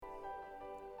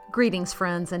Greetings,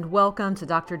 friends, and welcome to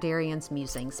Dr. Darian's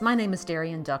Musings. My name is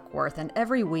Darian Duckworth, and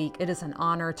every week it is an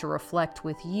honor to reflect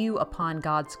with you upon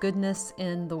God's goodness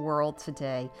in the world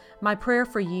today. My prayer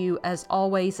for you, as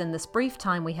always, in this brief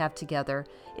time we have together,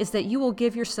 is that you will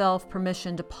give yourself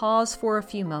permission to pause for a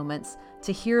few moments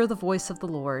to hear the voice of the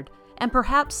Lord and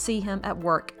perhaps see Him at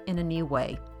work in a new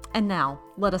way. And now,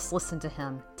 let us listen to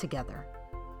Him together.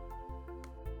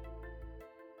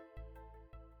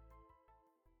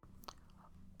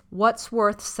 What's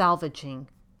Worth Salvaging,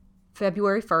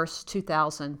 February 1st,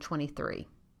 2023.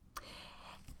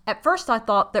 At first I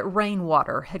thought that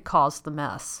rainwater had caused the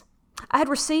mess. I had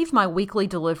received my weekly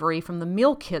delivery from the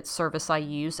meal kit service I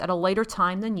use at a later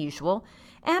time than usual,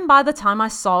 and by the time I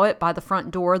saw it by the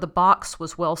front door, the box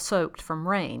was well soaked from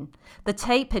rain. The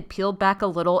tape had peeled back a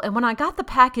little, and when I got the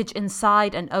package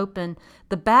inside and open,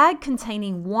 the bag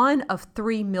containing one of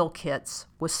 3 meal kits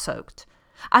was soaked.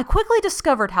 I quickly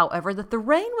discovered, however, that the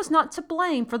rain was not to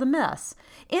blame for the mess.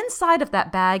 Inside of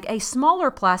that bag, a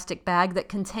smaller plastic bag that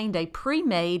contained a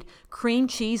pre-made cream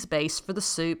cheese base for the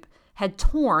soup had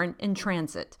torn in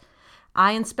transit.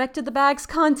 I inspected the bag's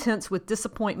contents with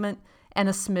disappointment and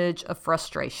a smidge of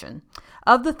frustration.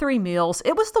 Of the 3 meals,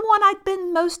 it was the one I'd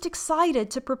been most excited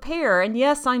to prepare, and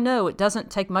yes, I know it doesn't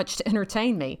take much to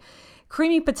entertain me.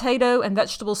 Creamy potato and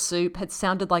vegetable soup had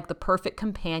sounded like the perfect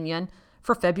companion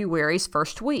for February's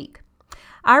first week.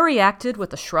 I reacted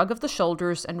with a shrug of the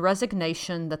shoulders and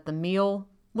resignation that the meal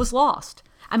was lost.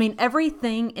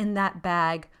 Everything in that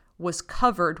bag was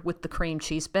covered with the cream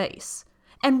cheese base.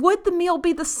 And would the meal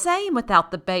be the same without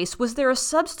the base? Was there a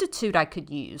substitute I could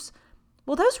use?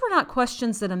 Well, those were not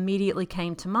questions that immediately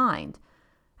came to mind.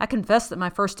 I confess that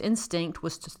my first instinct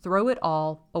was to throw it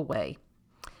all away.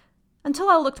 Until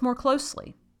I looked more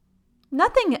closely.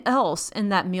 Nothing else in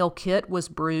that meal kit was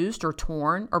bruised or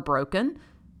torn or broken.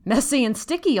 Messy and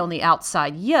sticky on the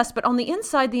outside, yes, but on the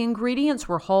inside the ingredients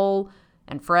were whole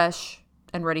and fresh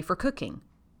and ready for cooking.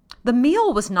 The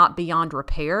meal was not beyond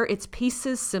repair. Its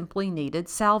pieces simply needed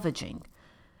salvaging.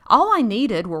 All I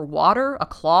needed were water, a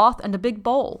cloth, and a big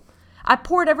bowl. I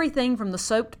poured everything from the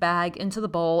soaked bag into the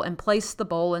bowl and placed the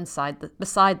bowl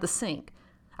beside the sink.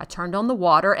 I turned on the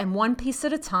water, and one piece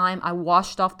at a time I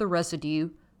washed off the residue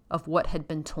of what had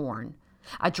been torn.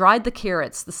 I dried the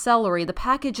carrots, the celery, the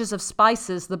packages of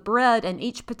spices, the bread, and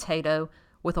each potato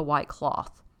with a white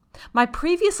cloth. My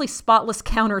previously spotless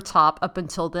countertop up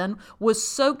until then was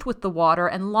soaked with the water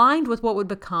and lined with what would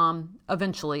become,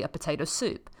 eventually, a potato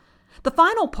soup. The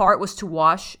final part was to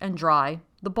wash and dry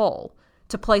the bowl,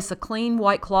 to place a clean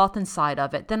white cloth inside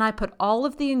of it. Then I put all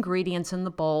of the ingredients in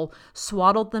the bowl,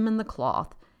 swaddled them in the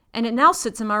cloth, and it now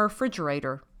sits in my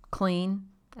refrigerator, clean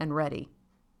and ready.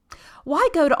 Why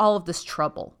go to all of this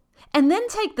trouble and then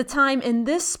take the time in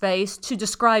this space to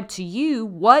describe to you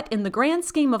what, in the grand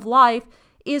scheme of life,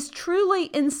 is truly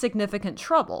insignificant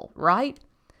trouble, right?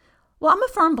 Well, I'm a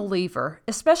firm believer,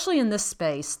 especially in this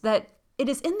space, that it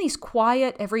is in these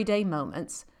quiet, everyday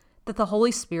moments that the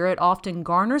Holy Spirit often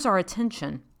garners our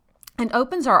attention and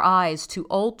opens our eyes to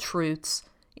old truths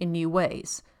in new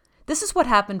ways. This is what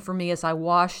happened for me as I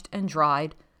washed and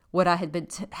dried what I had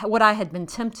been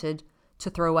tempted to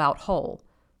throw out whole.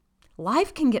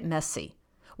 Life can get messy.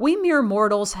 We mere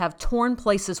mortals have torn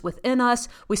places within us.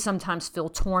 We sometimes feel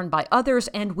torn by others,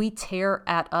 and we tear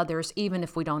at others even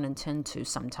if we don't intend to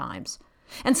sometimes.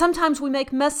 And sometimes we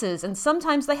make messes, and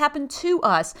sometimes they happen to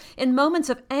us in moments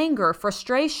of anger,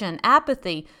 frustration,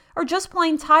 apathy, or just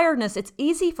plain tiredness. It's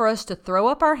easy for us to throw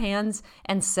up our hands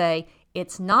and say,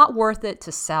 it's not worth it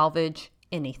to salvage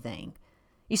anything.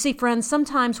 You see, friends,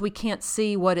 sometimes we can't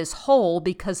see what is whole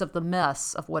because of the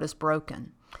mess of what is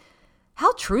broken.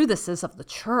 How true this is of the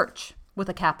church, with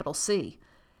a capital C.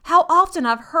 How often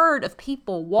I've heard of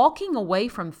people walking away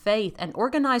from faith and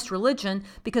organized religion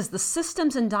because the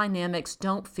systems and dynamics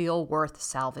don't feel worth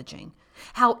salvaging.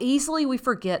 How easily we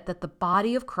forget that the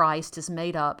body of Christ is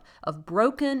made up of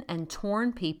broken and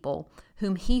torn people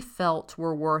whom He felt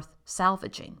were worth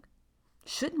salvaging.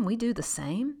 Shouldn't we do the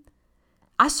same?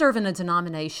 I serve in a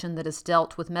denomination that has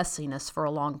dealt with messiness for a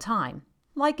long time,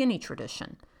 like any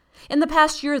tradition. In the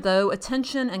past year, though,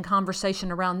 attention and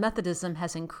conversation around Methodism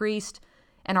has increased,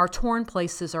 and our torn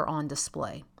places are on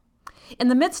display. In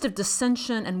the midst of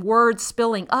dissension and words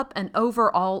spilling up and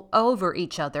all over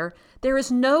each other, there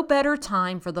is no better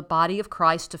time for the body of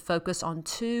Christ to focus on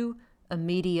 2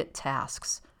 immediate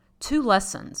tasks, 2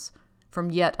 lessons from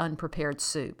yet unprepared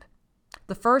soup.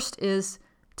 The first is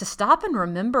to stop and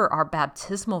remember our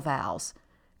baptismal vows.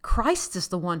 Christ is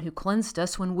the one who cleansed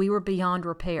us when we were beyond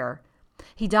repair.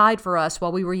 He died for us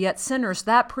while we were yet sinners.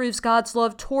 That proves God's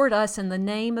love toward us. In the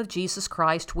name of Jesus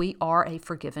Christ, we are a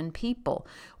forgiven people.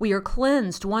 We are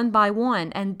cleansed one by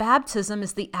one, and baptism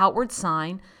is the outward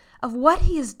sign of what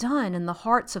He has done in the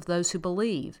hearts of those who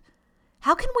believe.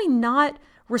 How can we not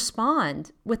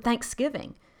respond with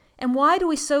thanksgiving? And why do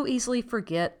we so easily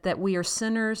forget that we are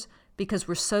sinners because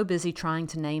we're so busy trying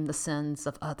to name the sins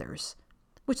of others?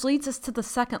 Which leads us to the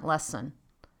second lesson.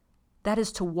 That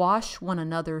is to wash one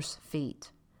another's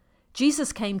feet.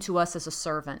 Jesus came to us as a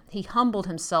servant. He humbled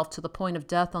Himself to the point of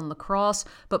death on the cross,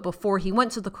 but before He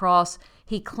went to the cross,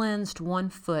 He cleansed one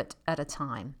foot at a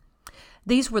time.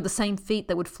 These were the same feet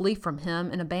that would flee from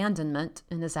Him in abandonment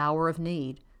in His hour of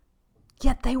need.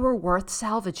 Yet they were worth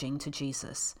salvaging to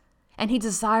Jesus. And He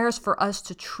desires for us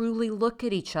to truly look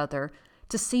at each other,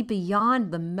 to see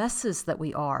beyond the messes that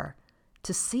we are,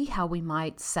 to see how we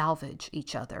might salvage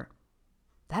each other.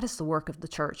 That is the work of the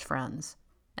church, friends.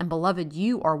 And beloved,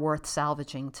 you are worth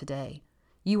salvaging today.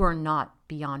 You are not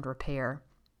beyond repair.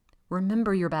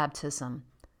 Remember your baptism.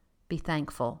 Be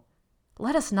thankful.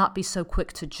 Let us not be so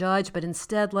quick to judge, but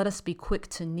instead let us be quick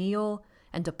to kneel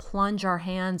and to plunge our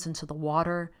hands into the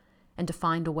water and to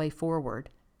find a way forward.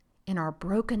 In our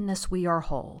brokenness we are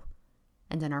whole,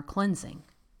 and in our cleansing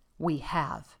we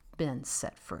have been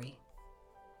set free.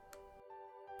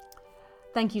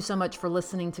 Thank you so much for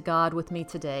listening to God with me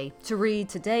today. To read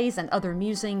today's and other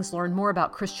musings, learn more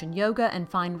about Christian yoga, and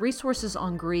find resources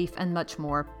on grief and much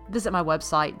more, visit my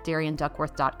website,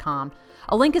 DarianDuckworth.com.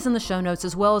 A link is in the show notes,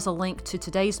 as well as a link to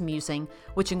today's musing,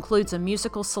 which includes a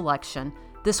musical selection.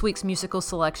 This week's musical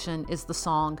selection is the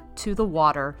song To the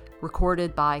Water,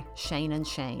 recorded by Shane and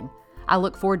Shane. I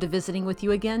look forward to visiting with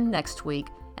you again next week,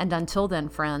 and until then,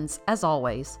 friends, as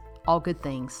always, all good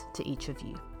things to each of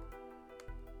you.